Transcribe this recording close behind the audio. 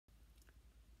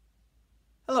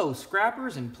Hello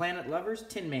scrappers and planet lovers,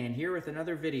 Tin Man here with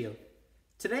another video.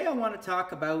 Today I want to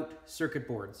talk about circuit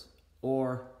boards,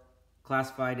 or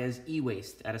classified as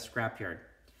e-waste at a scrapyard.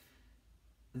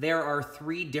 There are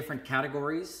three different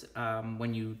categories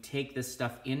when you take this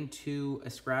stuff into a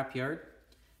scrapyard.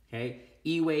 Okay,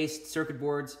 e-waste circuit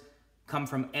boards come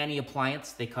from any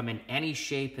appliance. They come in any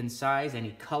shape and size,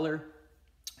 any color,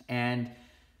 and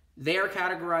they are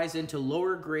categorized into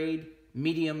lower grade,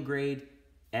 medium grade,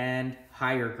 and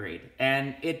higher grade.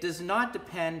 And it does not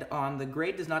depend on, the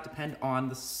grade does not depend on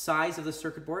the size of the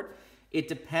circuit board. It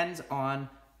depends on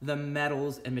the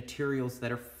metals and materials that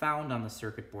are found on the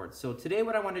circuit board. So today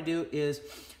what I want to do is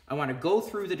I want to go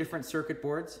through the different circuit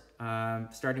boards,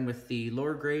 starting with the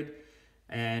lower grade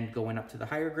and going up to the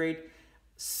higher grade.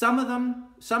 Some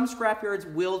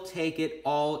scrapyards will take it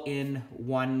all in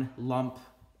one lump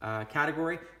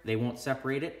category. They won't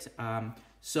separate it.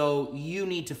 So you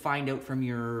need to find out from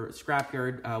your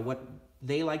scrapyard what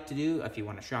they like to do if you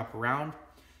want to shop around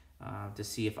to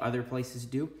see if other places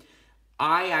do.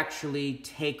 I actually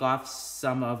take off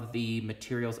some of the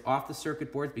materials off the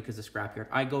circuit boards because the scrapyard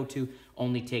I go to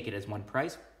only take it as one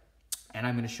price. And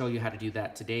I'm going to show you how to do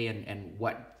that today and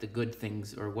what the good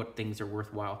things or what things are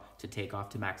worthwhile to take off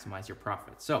to maximize your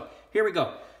profit. So here we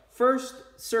go. First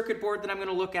circuit board that I'm going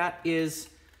to look at is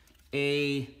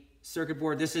a circuit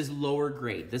board. This is lower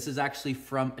grade. This is actually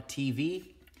from a TV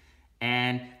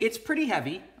and it's pretty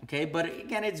heavy, okay? But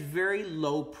again, it's very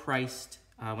low priced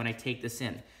when I take this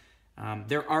in.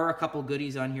 There are a couple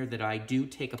goodies on here that I do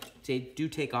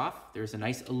take off. There's a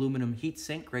nice aluminum heat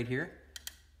sink right here.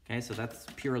 Okay, so that's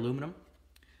pure aluminum.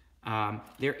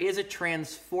 There is a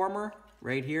transformer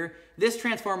right here. This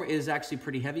transformer is actually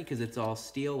pretty heavy because it's all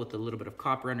steel with a little bit of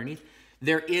copper underneath.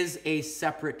 There is a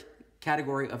separate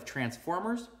category of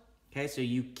transformers. Okay, so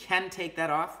you can take that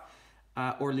off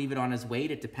or leave it on as weight.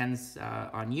 It depends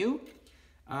on you.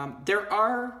 There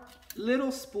are little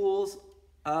spools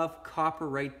of copper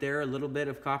right there, a little bit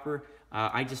of copper.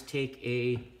 I just take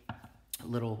a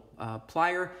little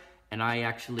plier and I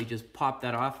actually just pop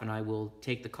that off and I will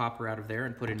take the copper out of there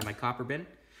and put it into my copper bin.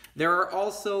 There are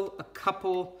also a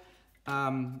couple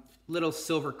little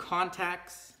silver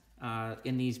contacts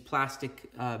in these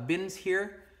plastic bins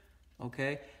here,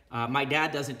 okay? My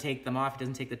dad doesn't take them off. He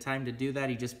doesn't take the time to do that.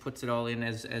 He just puts it all in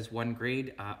as one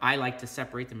grade. I like to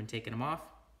separate them and take them off,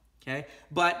 okay?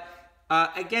 But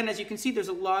again, as you can see, there's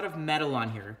a lot of metal on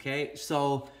here, okay?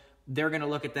 So they're gonna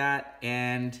look at that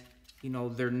and you know,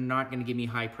 they're not gonna give me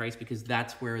high price because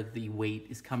that's where the weight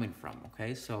is coming from,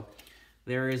 okay? So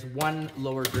there is one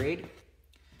lower grade.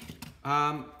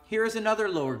 Here is another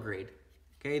lower grade,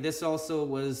 okay? This also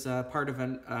was part of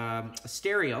a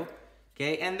stereo,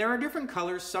 okay? And there are different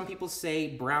colors. Some people say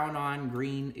brown on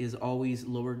green is always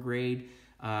lower grade.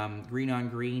 Green on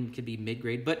green could be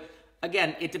mid-grade. But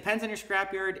again, it depends on your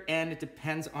scrapyard and it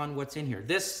depends on what's in here.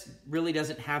 This really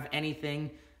doesn't have anything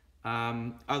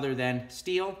other than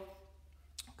steel.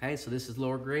 Okay, so this is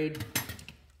lower grade.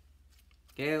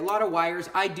 Okay, a lot of wires.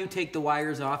 I do take the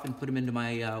wires off and put them into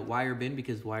my wire bin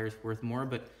because wire's worth more,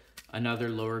 but another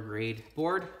lower grade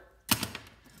board.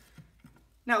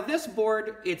 Now this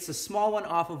board, it's a small one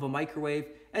off of a microwave.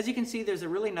 As you can see, there's a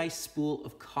really nice spool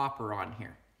of copper on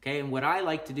here. Okay, and what I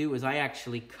like to do is I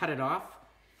actually cut it off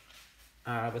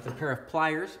with a pair of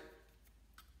pliers.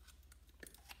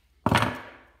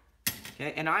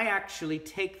 Okay, and I actually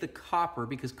take the copper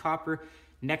because copper,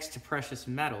 next to precious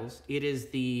metals, it is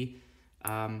the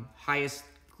highest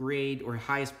grade or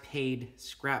highest paid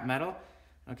scrap metal,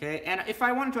 okay? And if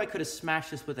I wanted to, I could have smashed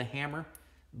this with a hammer,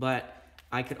 but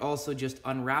I could also just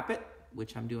unwrap it,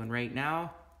 which I'm doing right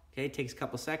now, okay? It takes a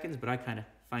couple seconds, but I kind of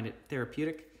find it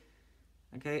therapeutic,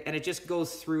 okay? And it just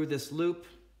goes through this loop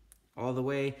all the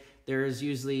way. There's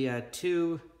usually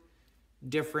two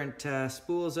different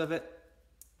spools of it,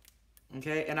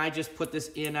 okay? And I just put this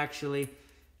in actually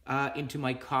into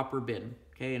my copper bin,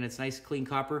 okay? And it's nice clean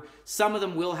copper. Some of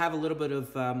them will have a little bit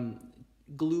of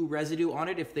glue residue on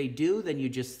it. If they do, then you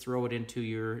just throw it into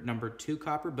your number 2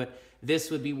 copper, but this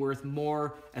would be worth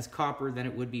more as copper than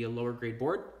it would be a lower grade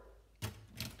board.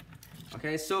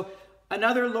 Okay, so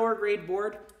another lower grade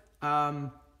board.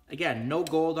 Again, no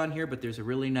gold on here, but there's a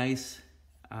really nice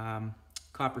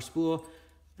copper spool.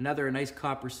 Another nice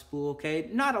copper spool, okay?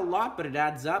 Not a lot, but it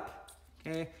adds up,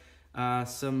 okay?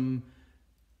 Some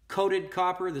coated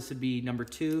copper, this would be number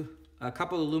 2. A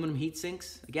couple of aluminum heat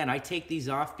sinks. Again, I take these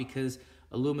off because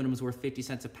aluminum is worth 50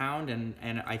 cents a pound,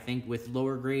 and I think with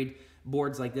lower grade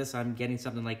boards like this, I'm getting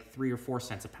something like 3 or 4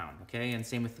 cents a pound, okay? And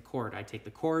same with the cord. I take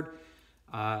the cord.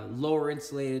 Lower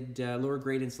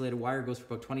grade insulated wire goes for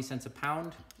about 20 cents a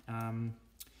pound.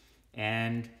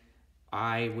 And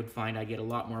I would find I get a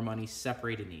lot more money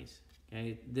separating these.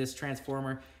 Okay, this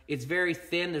transformer, it's very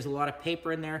thin. There's a lot of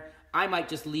paper in there. I might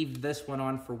just leave this one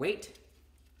on for weight.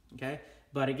 Okay,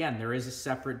 but again, there is a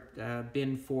separate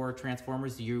bin for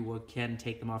transformers. You can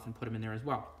take them off and put them in there as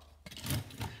well.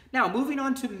 Now, moving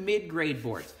on to mid-grade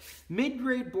boards.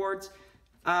 Mid-grade boards,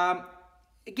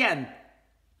 again,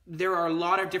 there are a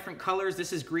lot of different colors.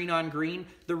 This is green on green.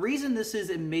 The reason this is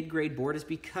a mid-grade board is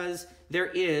because there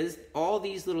is all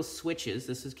these little switches.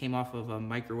 This came off of a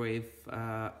microwave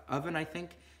oven, I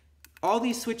think. All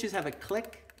these switches have a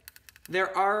click.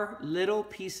 There are little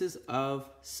pieces of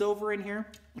silver in here.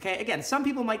 Okay, again, some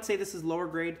people might say this is lower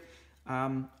grade.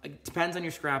 It depends on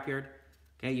your scrapyard.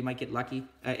 Okay, you might get lucky.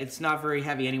 It's not very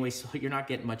heavy anyway, so you're not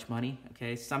getting much money.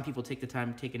 Okay, some people take the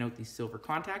time taking out these silver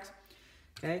contacts.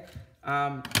 Okay,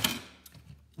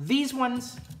 these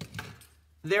ones,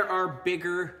 there are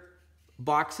bigger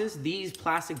boxes. These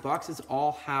plastic boxes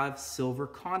all have silver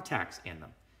contacts in them.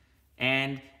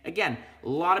 And again, a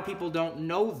lot of people don't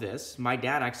know this. My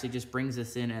dad actually just brings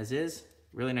this in as is.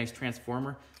 Really nice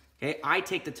transformer. Okay, I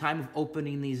take the time of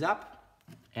opening these up.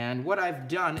 And what I've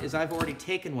done is I've already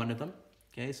taken one of them.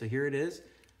 Okay, so here it is.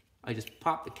 I just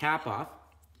pop the cap off.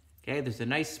 Okay, there's a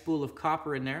nice spool of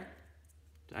copper in there.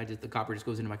 The copper just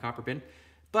goes into my copper bin.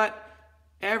 But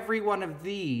every one of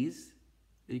these,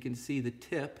 you can see the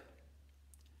tip,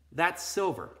 that's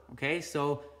silver. Okay,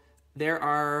 so there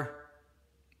are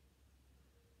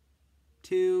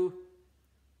two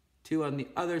on the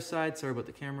other side. Sorry about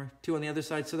the camera. Two on the other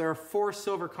side. So there are 4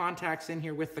 silver contacts in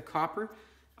here with the copper.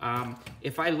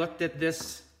 If I looked at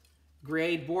this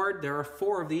grade board, there are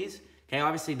 4 of these. Okay,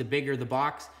 obviously the bigger the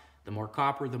box, the more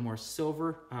copper, the more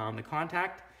silver on the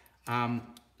contact.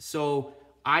 So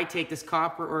I take this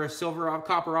copper or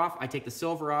copper off. I take the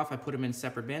silver off. I put them in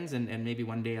separate bins, and maybe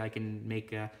one day I can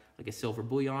make like a silver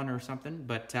bullion or something.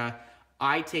 But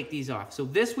I take these off. So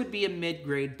this would be a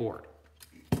mid-grade board.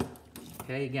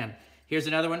 Okay, again, here's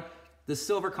another one. The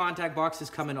silver contact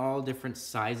boxes come in all different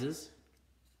sizes.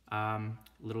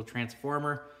 Little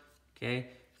transformer. Okay,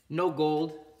 no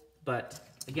gold, but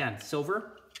again,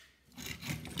 silver.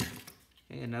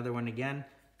 Okay, another one again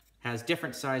has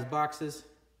different size boxes.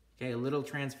 Okay, a little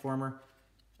transformer.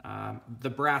 The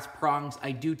brass prongs,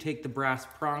 I do take the brass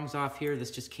prongs off here.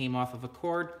 This just came off of a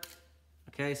cord.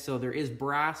 Okay, so there is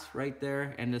brass right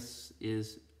there, and this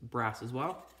is brass as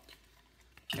well.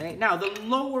 Okay, now the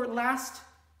last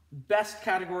best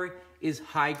category is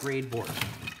high grade board.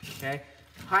 Okay,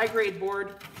 high grade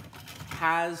board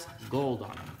has gold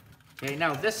on it. Okay,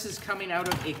 now this is coming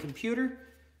out of a computer.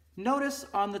 Notice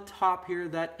on the top here,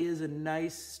 that is a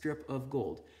nice strip of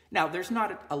gold. Now, there's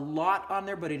not a lot on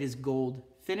there, but it is gold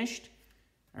finished.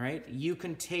 All right, you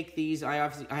can take these. I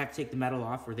have to take the metal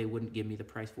off, or they wouldn't give me the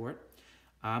price for it.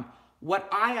 What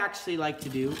I actually like to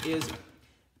do is,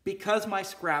 because my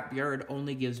scrap yard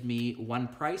only gives me one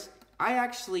price, I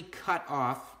actually cut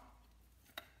off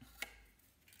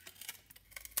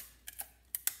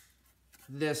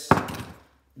this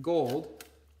gold.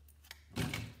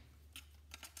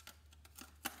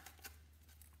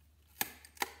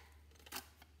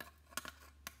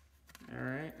 All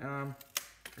right,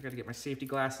 I gotta get my safety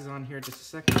glasses on here just a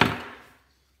second,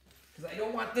 because I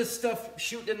don't want this stuff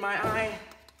shooting in my eye.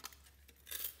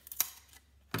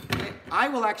 Okay, I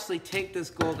will actually take this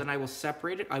gold and I will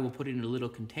separate it. I will put it in a little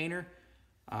container,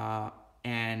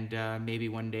 and maybe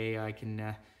one day I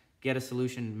can get a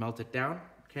solution and melt it down,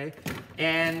 okay?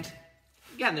 And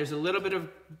again, there's a little bit of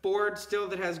board still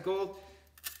that has gold,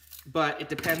 but it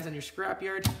depends on your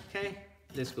scrapyard, okay?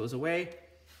 This goes away.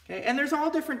 Okay, and there's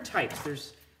all different types.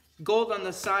 There's gold on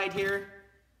the side here.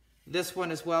 This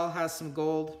one as well has some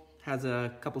gold, has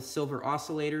a couple silver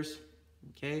oscillators,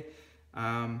 okay?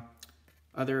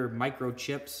 Other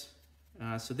microchips.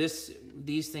 So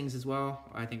these things as well,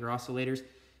 I think are oscillators.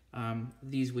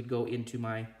 These would go into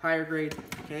my higher grade,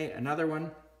 okay? Another one.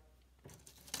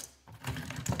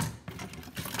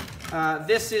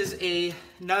 This is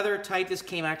another type. This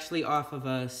came actually off of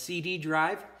a CD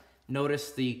drive.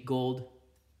 Notice the gold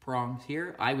prongs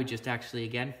here. I would just actually,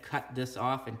 again, cut this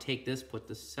off and take this, put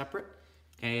this separate.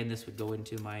 Okay, and this would go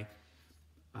into my,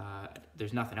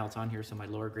 there's nothing else on here, so my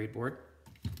lower grade board.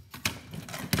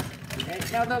 Okay,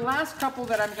 now the last couple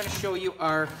that I'm going to show you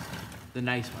are the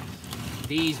nice ones.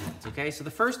 These ones, okay? So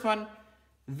the first one,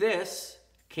 this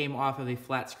came off of a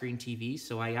flat screen TV.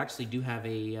 So I actually do have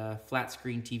a flat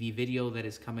screen TV video that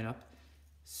is coming up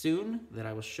soon that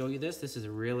I will show you this. This is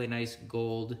a really nice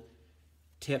gold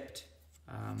tipped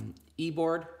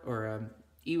e-board or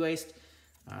e-waste.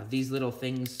 These little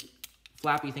things,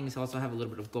 flappy things, also have a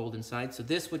little bit of gold inside. So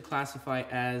this would classify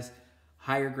as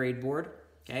higher grade board.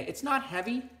 Okay, it's not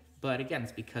heavy, but again,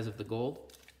 it's because of the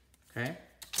gold. Okay.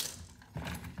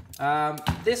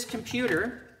 This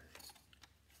computer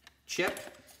chip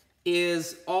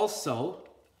is also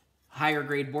higher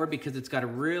grade board because it's got a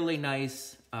really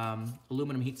nice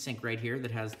aluminum heatsink right here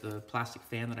that has the plastic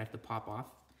fan that I have to pop off.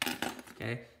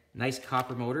 Okay, nice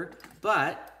copper motor,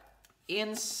 but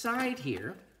inside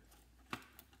here,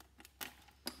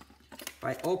 if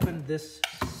I open this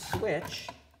switch,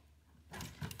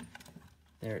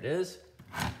 there it is.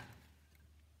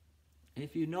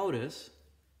 If you notice,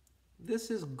 this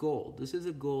is gold. This is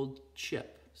a gold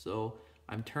chip. So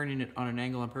I'm turning it on an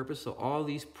angle on purpose. So all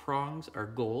these prongs are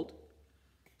gold.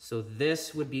 So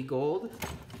this would be gold.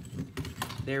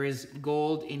 There is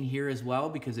gold in here as well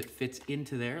because it fits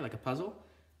into there like a puzzle.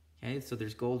 Okay, so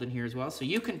there's gold in here as well. So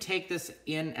you can take this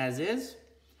in as is.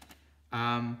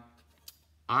 I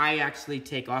actually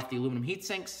take off the aluminum heat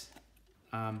sinks.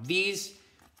 These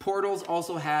portals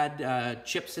also had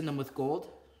chips in them with gold.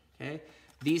 Okay,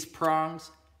 these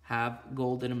prongs have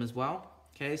gold in them as well.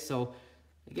 Okay, so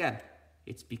again,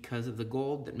 it's because of the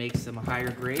gold that makes them a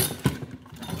higher grade.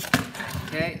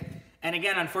 Okay, and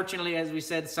again, unfortunately, as we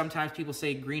said, sometimes people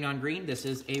say green on green. This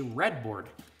is a red board.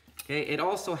 Okay, it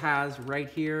also has right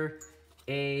here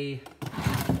a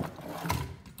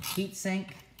heat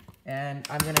sink, and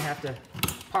I'm gonna have to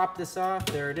pop this off.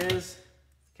 There it is.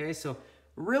 Okay, so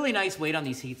really nice weight on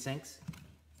these heat sinks.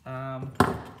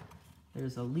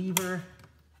 There's a lever.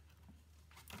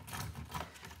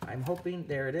 I'm hoping,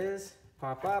 there it is,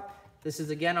 pop up. This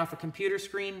is again off a computer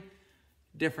screen,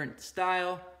 different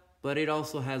style, but it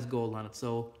also has gold on it.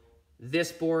 So this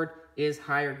board is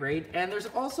higher grade. And there's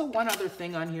also one other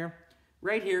thing on here.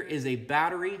 Right here is a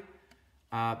battery.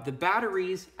 The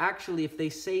batteries, actually, if they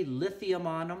say lithium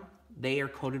on them, they are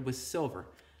coated with silver.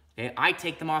 Okay, I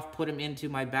take them off, put them into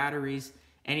my batteries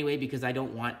anyway, because I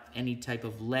don't want any type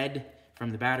of lead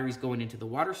from the batteries going into the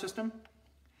water system.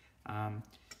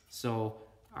 So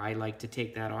I like to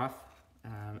take that off.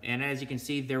 And as you can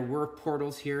see, there were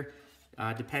portals here,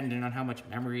 depending on how much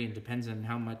memory and depends on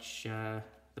how much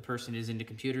the person is into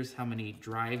computers, how many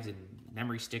drives and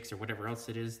memory sticks or whatever else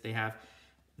it is they have.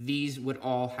 These would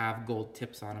all have gold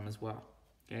tips on them as well.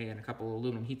 Okay, and a couple of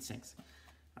aluminum heat sinks.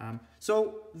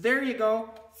 So there you go,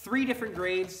 3 different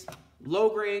grades: low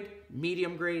grade,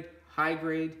 medium grade, high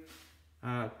grade.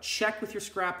 Check with your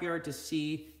scrapyard to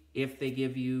see if they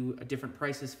give you different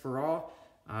prices for all.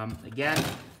 Again,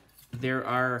 there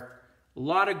are a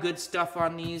lot of good stuff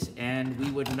on these, and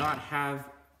we would not have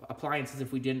appliances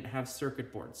if we didn't have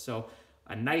circuit boards. So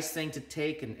a nice thing to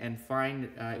take and find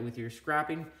with your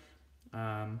scrapping.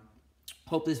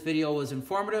 Hope this video was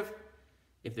informative.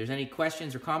 If there's any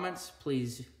questions or comments,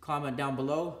 please comment down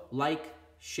below. Like,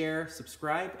 share,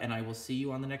 subscribe, and I will see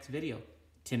you on the next video.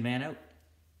 Tin Man out.